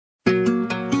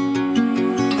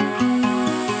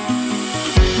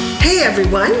Hey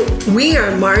everyone, we are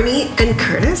Marnie and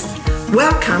Curtis.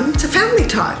 Welcome to Family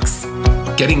Talks.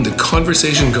 Getting the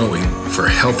conversation going for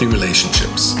healthy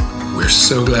relationships. We're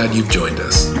so glad you've joined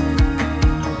us.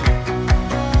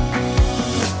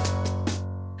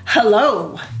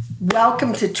 Hello,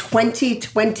 welcome to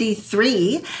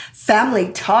 2023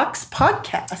 Family Talks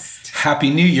podcast. Happy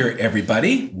New Year,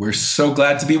 everybody. We're so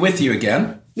glad to be with you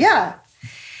again. Yeah.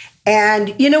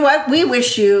 And you know what? We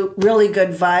wish you really good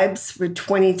vibes for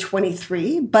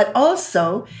 2023. But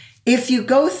also, if you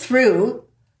go through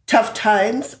tough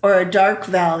times or a dark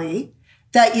valley,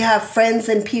 that you have friends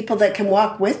and people that can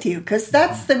walk with you, because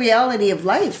that's the reality of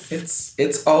life.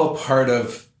 It's all part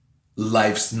of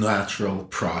life's natural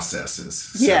processes.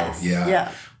 So, Yes.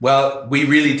 Yeah. Well, we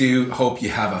really do hope you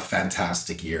have a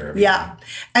fantastic year. Everyone. Yeah.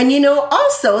 And, you know,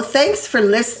 also, thanks for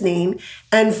listening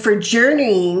and for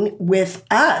journeying with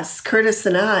us, Curtis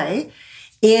and I,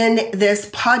 in this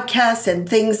podcast and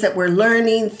things that we're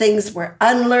learning, things we're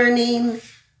unlearning.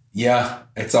 Yeah.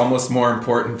 It's almost more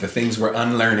important, the things we're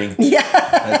unlearning.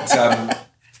 Yeah.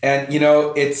 And, you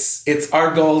know, it's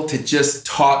our goal to just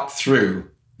talk through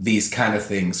these kind of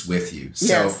things with you. So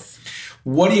Yes.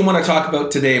 What do you want to talk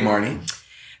about today, Marnie?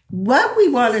 What we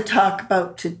want to talk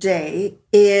about today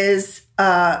is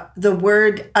the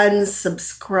word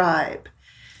unsubscribe.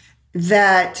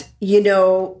 That, you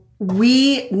know,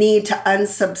 we need to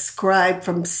unsubscribe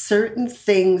from certain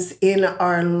things in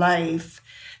our life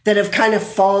that have kind of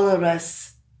followed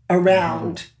us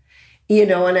around. You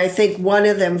know, and I think one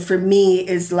of them for me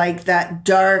is like that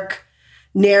dark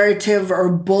narrative or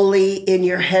bully in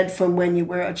your head from when you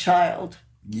were a child.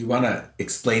 You want to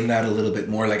explain that a little bit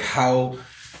more? Like how,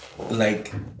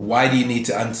 like, why do you need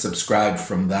to unsubscribe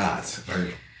from that? Or...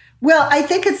 Well, I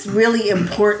think it's really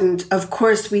important. Of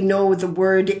course, we know the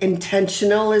word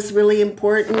intentional is really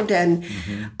important. And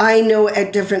I know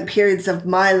at different periods of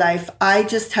my life, I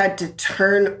just had to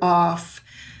turn off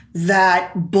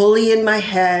that bully in my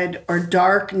head or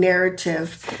dark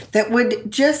narrative that would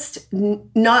just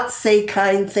not say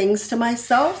kind things to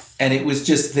myself. And it was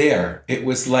just there. It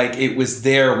was like, it was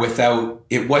there without,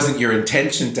 it wasn't your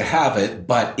intention to have it,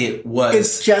 but it was.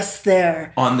 It's just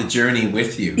there. On the journey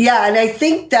with you. Yeah, and I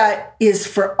think that is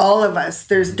for all of us.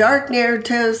 There's dark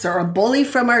narratives or a bully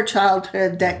from our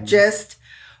childhood that just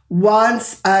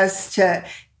wants us to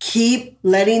keep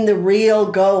letting the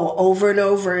real go over and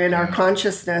over in our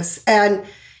consciousness. And,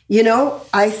 you know,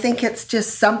 I think it's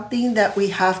just something that we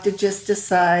have to just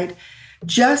decide,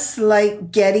 just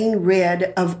like getting rid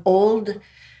of old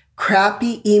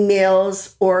crappy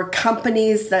emails or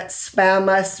companies that spam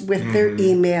us with their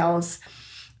emails,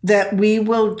 that we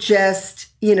will just,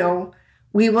 you know,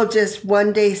 we will just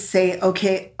one day say,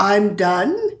 okay, I'm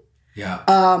done. Yeah.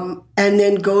 And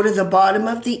then go to the bottom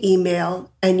of the email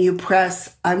and you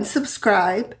press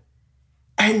unsubscribe.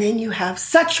 And then you have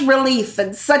such relief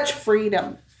and such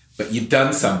freedom. But you've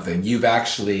done something. You've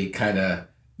actually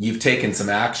you've taken some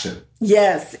action.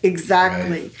 Yes,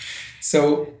 exactly. Right.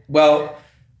 So, well,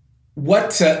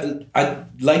 what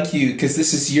I'd like you, because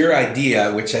this is your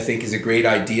idea, which I think is a great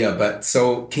idea. But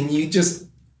so can you just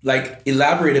like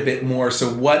elaborate a bit more?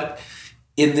 So what,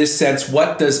 in this sense,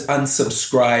 what does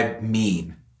unsubscribe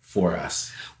mean for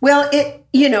us? Well, it,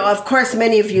 you know, of course,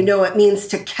 many of you know it means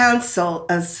to cancel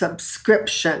a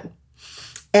subscription.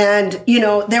 And, you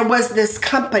know, there was this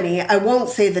company, I won't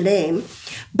say the name,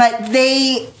 but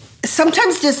they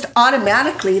sometimes just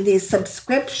automatically, these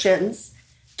subscriptions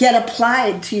get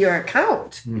applied to your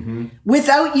account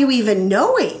without you even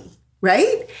knowing,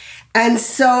 right? And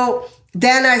so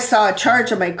then I saw a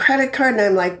charge on my credit card and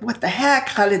I'm like, what the heck?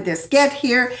 How did this get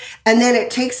here? And then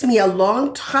it takes me a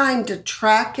long time to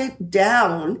track it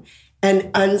down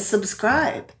and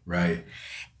unsubscribe. Right.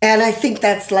 And I think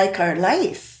that's like our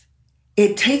life.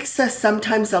 It takes us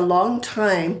sometimes a long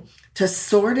time to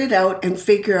sort it out and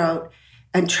figure out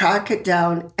and track it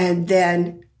down. And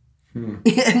then,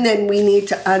 and then we need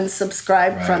to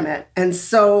unsubscribe from it. And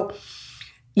so,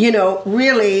 you know,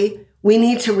 really, we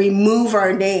need to remove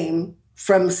our name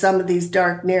from some of these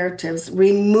dark narratives,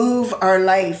 remove our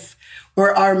life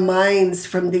or our minds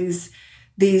from these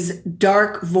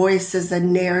dark voices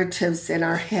and narratives in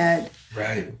our head.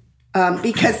 Right.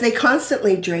 Because they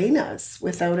constantly drain us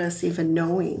without us even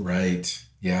knowing. Right.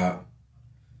 Yeah.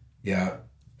 Yeah.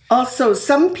 Also,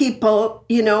 some people,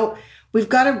 you know, we've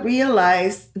got to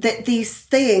realize that these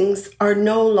things are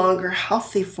no longer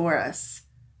healthy for us.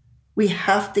 We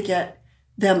have to get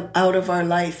them out of our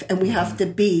life and we have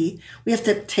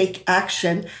to take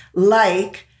action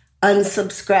like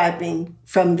unsubscribing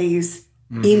from these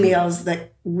emails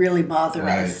that really bother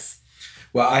us.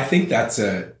 Well, I think that's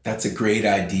a great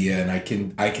idea, and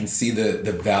I can see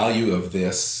the value of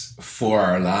this for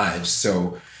our lives.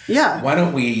 So Yeah. why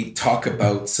don't we talk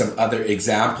about some other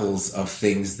examples of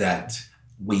things that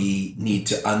we need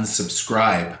to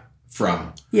unsubscribe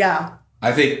from? Yeah.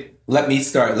 I think, let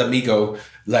me go.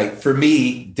 Like, for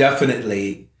me,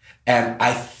 definitely, and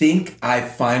I think I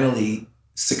finally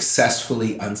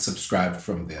successfully unsubscribed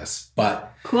from this,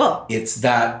 but Cool. it's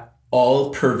that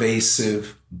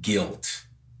all-pervasive guilt.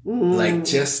 Like,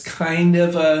 just kind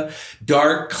of a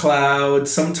dark cloud.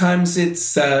 Sometimes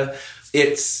it's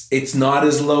not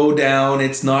as low down.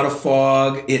 It's not a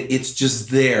fog. It's just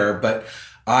there. But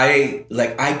I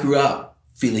grew up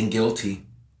feeling guilty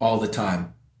all the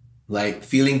time. Like,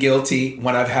 feeling guilty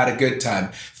when I've had a good time.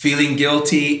 Feeling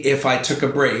guilty if I took a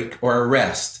break or a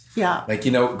rest. Yeah. Like,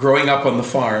 growing up on the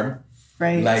farm.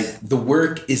 Right. Like, the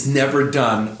work is never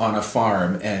done on a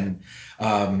farm. And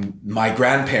my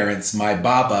grandparents, my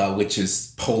baba, which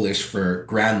is Polish for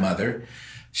grandmother,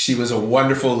 she was a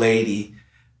wonderful lady,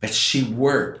 but she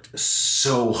worked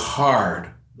so hard,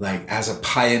 like as a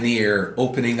pioneer,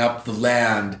 opening up the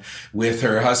land with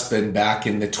her husband back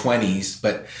in the 20s.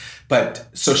 But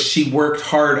so she worked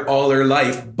hard all her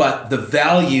life, but the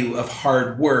value of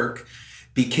hard work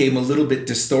became a little bit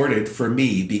distorted for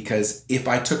me, because if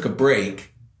I took a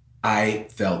break, I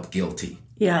felt guilty.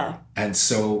 Yeah. And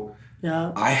so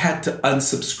Yeah. I had to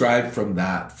unsubscribe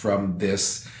from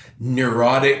this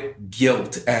neurotic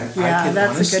guilt. And I can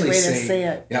that's honestly a good way to say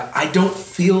it. Yeah, I don't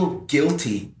feel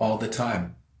guilty all the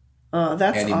time. Oh,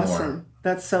 that's anymore. awesome.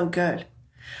 That's so good.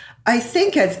 I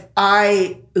think as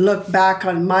I look back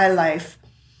on my life,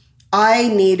 I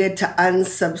needed to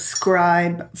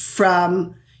unsubscribe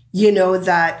from,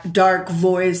 that dark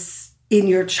voice in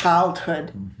your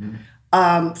childhood.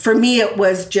 For me, it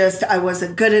was just, I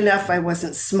wasn't good enough. I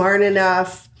wasn't smart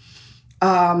enough.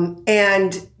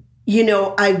 And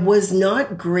I was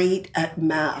not great at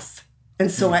math. And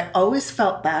so I always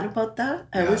felt bad about that.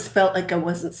 I always felt like I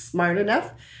wasn't smart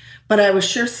enough, but I was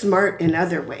sure smart in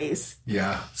other ways.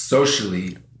 Yeah.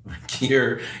 Socially,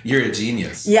 you're a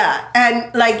genius. Yeah.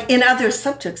 And like in other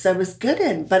subjects I was good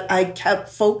in, but I kept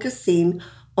focusing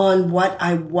on what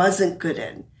I wasn't good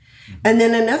in. And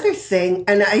then another thing,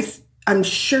 and I'm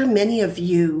sure many of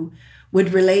you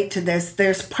would relate to this.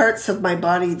 There's parts of my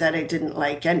body that I didn't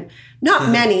like, and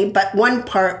not many, but one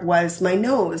part was my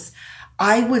nose.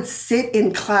 I would sit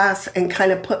in class and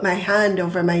kind of put my hand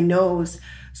over my nose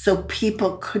so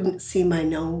people couldn't see my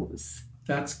nose.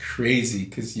 That's crazy,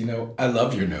 because, I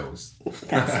love your nose.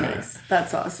 That's nice.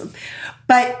 That's awesome.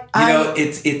 But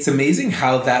it's amazing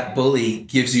how that bully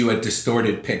gives you a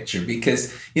distorted picture,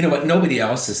 because you know what? Nobody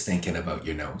else is thinking about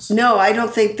your nose. No, I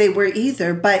don't think they were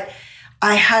either. But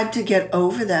I had to get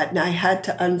over that, and I had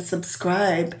to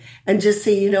unsubscribe and just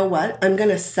say, you know what? I'm going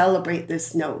to celebrate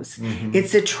this nose.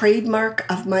 It's a trademark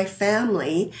of my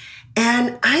family,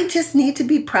 and I just need to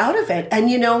be proud of it. And,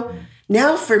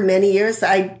 now for many years,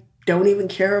 I don't even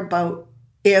care about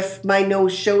if my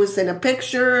nose shows in a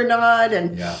picture or not.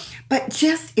 But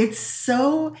just, it's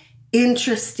so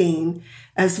interesting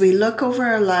as we look over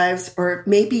our lives, or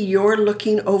maybe you're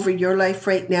looking over your life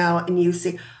right now and you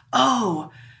say, oh,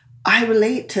 I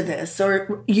relate to this,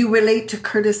 or you relate to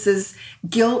Curtis's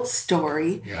guilt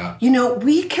story. Yeah.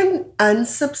 We can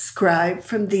unsubscribe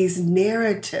from these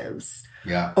narratives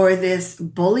or this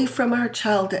bully from our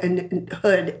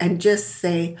childhood and just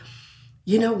say,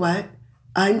 you know what?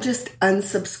 I'm just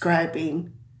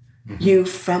unsubscribing you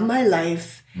from my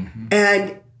life,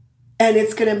 and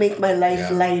it's going to make my life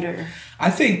lighter.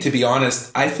 I think, to be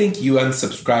honest, you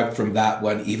unsubscribed from that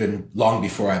one even long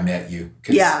before I met you.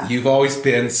 Because you've always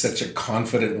been such a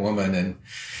confident woman.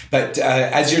 But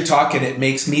as you're talking, it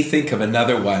makes me think of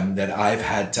another one that I've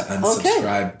had to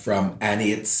unsubscribe from. And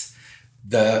it's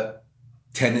the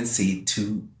tendency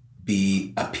to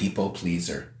be a people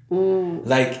pleaser.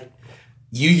 Like,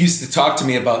 you used to talk to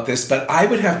me about this, but I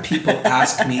would have people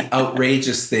ask me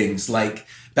outrageous things. Like,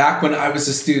 back when I was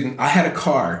a student, I had a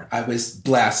car. I was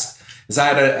blessed.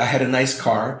 I had a nice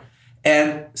car.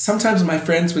 And sometimes my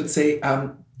friends would say,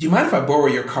 do you mind if I borrow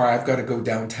your car? I've got to go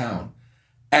downtown.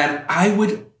 And I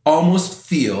would almost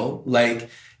feel like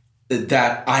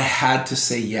that I had to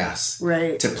say yes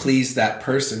to please that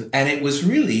person. And it was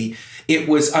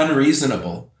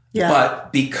unreasonable. Yeah.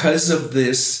 But because of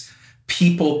this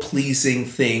people-pleasing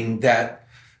thing that,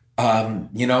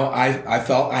 I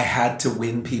felt I had to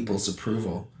win people's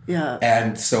approval. Yeah.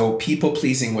 And so people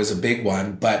pleasing was a big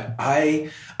one, but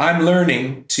I'm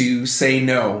learning to say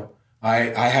no.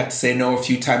 I had to say no a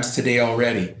few times today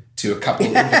already to a couple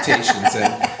of invitations,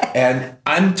 and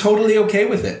I'm totally okay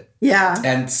with it. Yeah.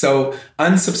 And so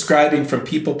unsubscribing from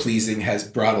people pleasing has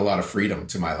brought a lot of freedom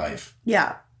to my life.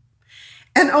 Yeah.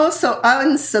 And also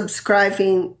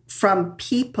unsubscribing from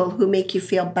people who make you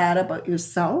feel bad about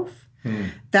yourself.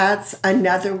 That's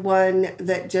another one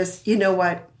that just, you know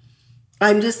what?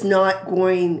 I'm just not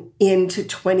going into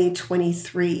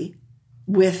 2023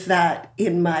 with that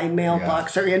in my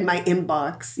mailbox or in my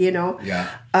inbox, you know? Yeah.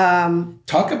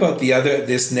 Talk about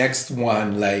this next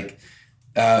one, like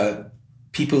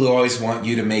people who always want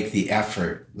you to make the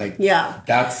effort. Like,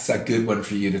 that's a good one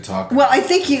for you to talk about. Well, I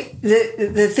think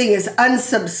the thing is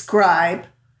unsubscribe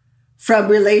from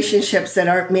relationships that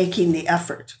aren't making the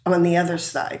effort on the other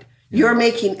side. You're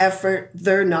making effort,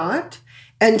 they're not.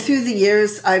 And through the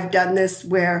years, I've done this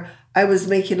where I was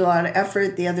making a lot of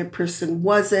effort, the other person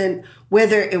wasn't,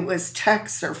 whether it was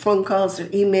texts or phone calls or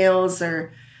emails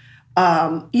or,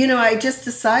 I just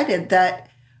decided that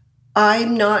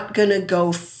I'm not going to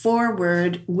go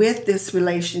forward with this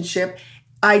relationship.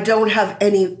 I don't have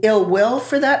any ill will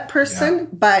for that person,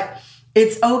 but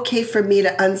it's okay for me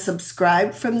to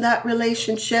unsubscribe from that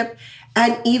relationship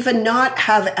and even not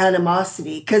have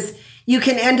animosity, because you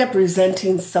can end up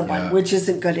resenting someone, which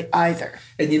isn't good either.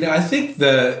 And, I think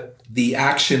the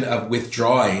action of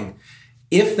withdrawing,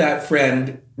 if that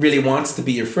friend really wants to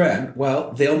be your friend,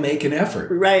 well, they'll make an effort.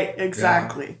 Right,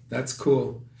 exactly. Yeah, that's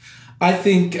cool. I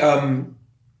think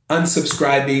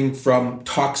unsubscribing from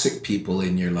toxic people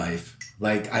in your life.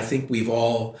 Like, I think we've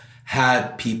all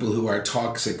had people who are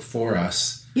toxic for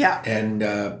us. Yeah. And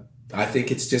I think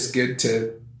it's just good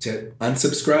to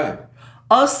unsubscribe.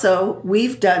 Also,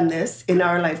 we've done this in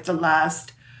our life the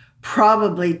last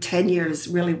probably 10 years,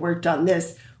 really worked on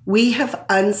this. We have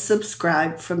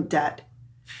unsubscribed from debt.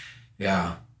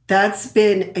 Yeah. That's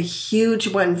been a huge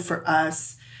one for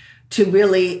us to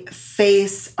really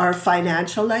face our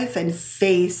financial life and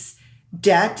face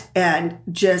debt and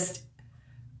just,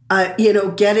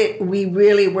 get it. We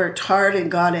really worked hard and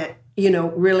got it,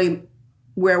 really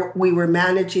where we were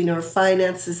managing our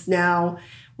finances now.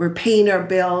 We're paying our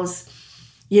bills.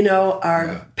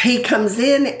 Our pay comes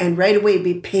in and right away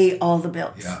we pay all the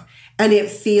bills. Yeah. And it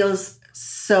feels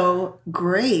so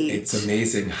great. It's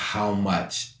amazing how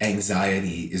much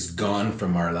anxiety is gone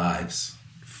from our lives.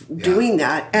 Doing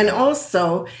that. And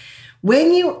also,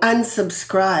 when you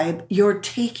unsubscribe, you're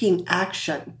taking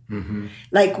action. Mm-hmm.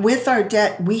 Like with our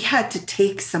debt, we had to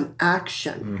take some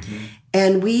action. Mm-hmm.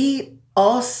 And we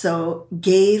also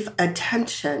gave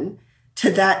attention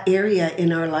to that area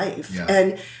in our life. Yeah.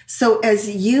 And so as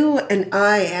you and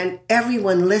I and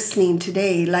everyone listening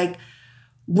today, like,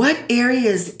 what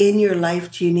areas in your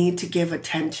life do you need to give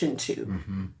attention to?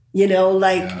 Mm-hmm.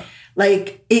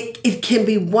 Like it can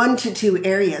be 1 to 2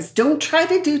 areas. Don't try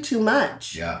to do too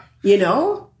much. Yeah.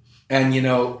 And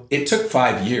it took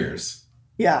 5 years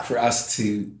for us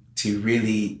to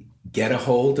really get a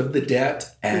hold of the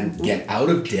debt and get out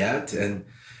of debt.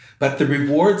 But the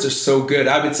rewards are so good.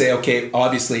 I would say, okay,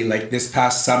 obviously, like this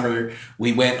past summer,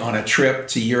 we went on a trip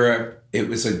to Europe. It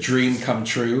was a dream come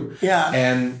true. Yeah.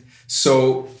 And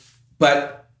so,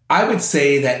 but I would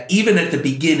say that even at the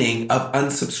beginning of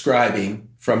unsubscribing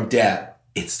from debt,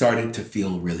 it started to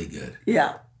feel really good.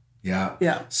 Yeah. Yeah.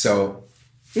 Yeah. So,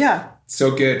 yeah.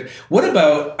 So good. What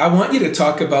about, I want you to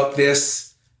talk about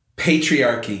this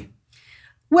patriarchy.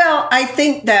 Well, I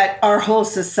think that our whole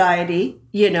society,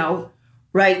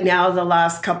 right now, the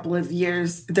last couple of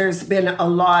years, there's been a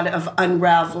lot of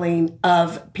unraveling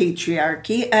of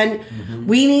patriarchy, and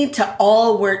we need to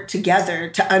all work together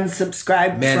to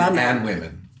unsubscribe from it. Men and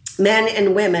women. Men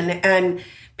and women. And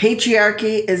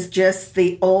patriarchy is just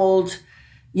the old,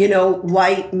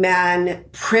 white man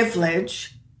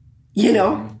privilege,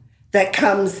 that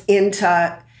comes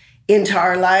into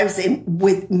our lives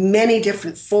with many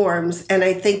different forms. And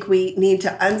I think we need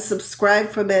to unsubscribe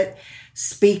from it,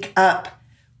 speak up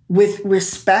with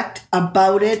respect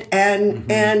about it,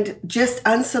 and just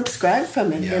unsubscribe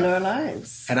from it in our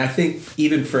lives. And I think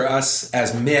even for us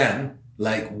as men,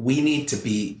 like, we need to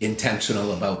be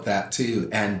intentional about that too,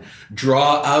 and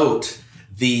draw out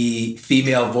the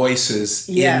female voices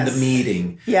in the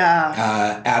meeting,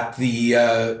 at the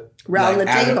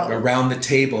around the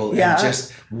table, and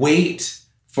just wait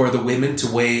for the women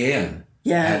to weigh in.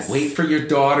 Yes. And wait for your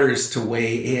daughters to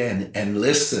weigh in and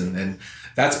listen. And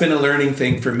that's been a learning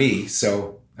thing for me.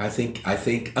 So I think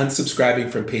unsubscribing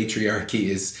from patriarchy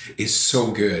is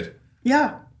so good.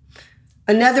 Yeah.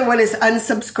 Another one is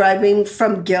unsubscribing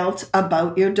from guilt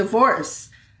about your divorce.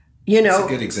 It's a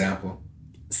good example.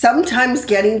 Sometimes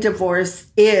getting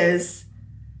divorced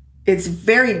it's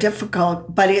very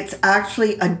difficult, but it's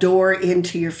actually a door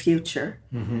into your future,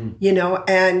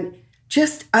 and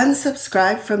just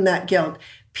unsubscribe from that guilt.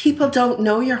 people don't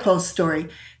know your whole story.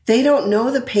 They don't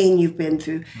know the pain you've been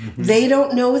through. Mm-hmm. They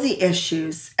don't know the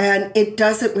issues, and it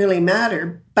doesn't really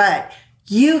matter. But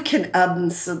you can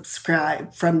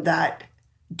unsubscribe from that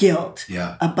guilt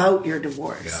about your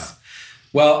divorce. Yeah.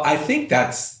 Well, I think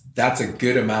that's a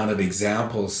good amount of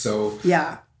examples. So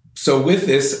with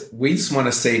this, we just want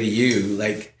to say to you,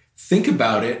 like, think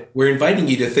about it. We're inviting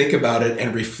you to think about it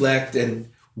and reflect. And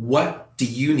what do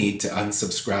you need to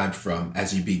unsubscribe from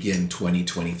as you begin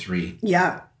 2023?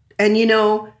 Yeah. And,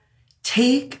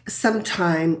 take some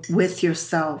time with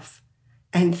yourself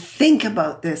and think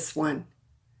about this one.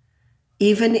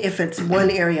 Even if it's one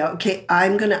area, okay,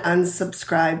 I'm going to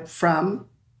unsubscribe from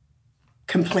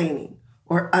complaining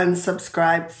or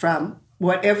unsubscribe from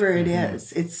whatever it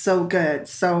is. It's so good.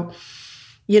 So,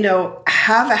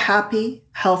 have a happy,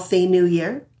 healthy new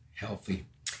year. Healthy.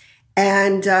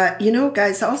 And,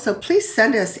 guys, also please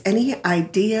send us any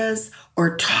ideas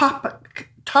or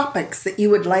topics that you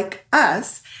would like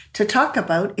us to talk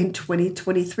about in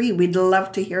 2023. We'd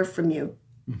love to hear from you.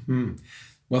 Mm-hmm.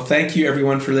 Well, thank you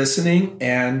everyone for listening,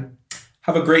 and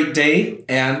have a great day.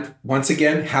 And once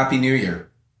again, Happy New Year.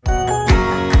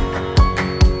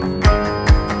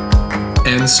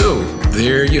 And so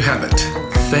there you have it.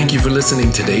 Thank you for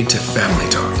listening today to Family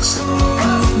Talks.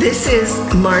 This is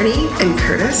Marnie and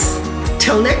Curtis.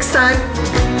 Till next time.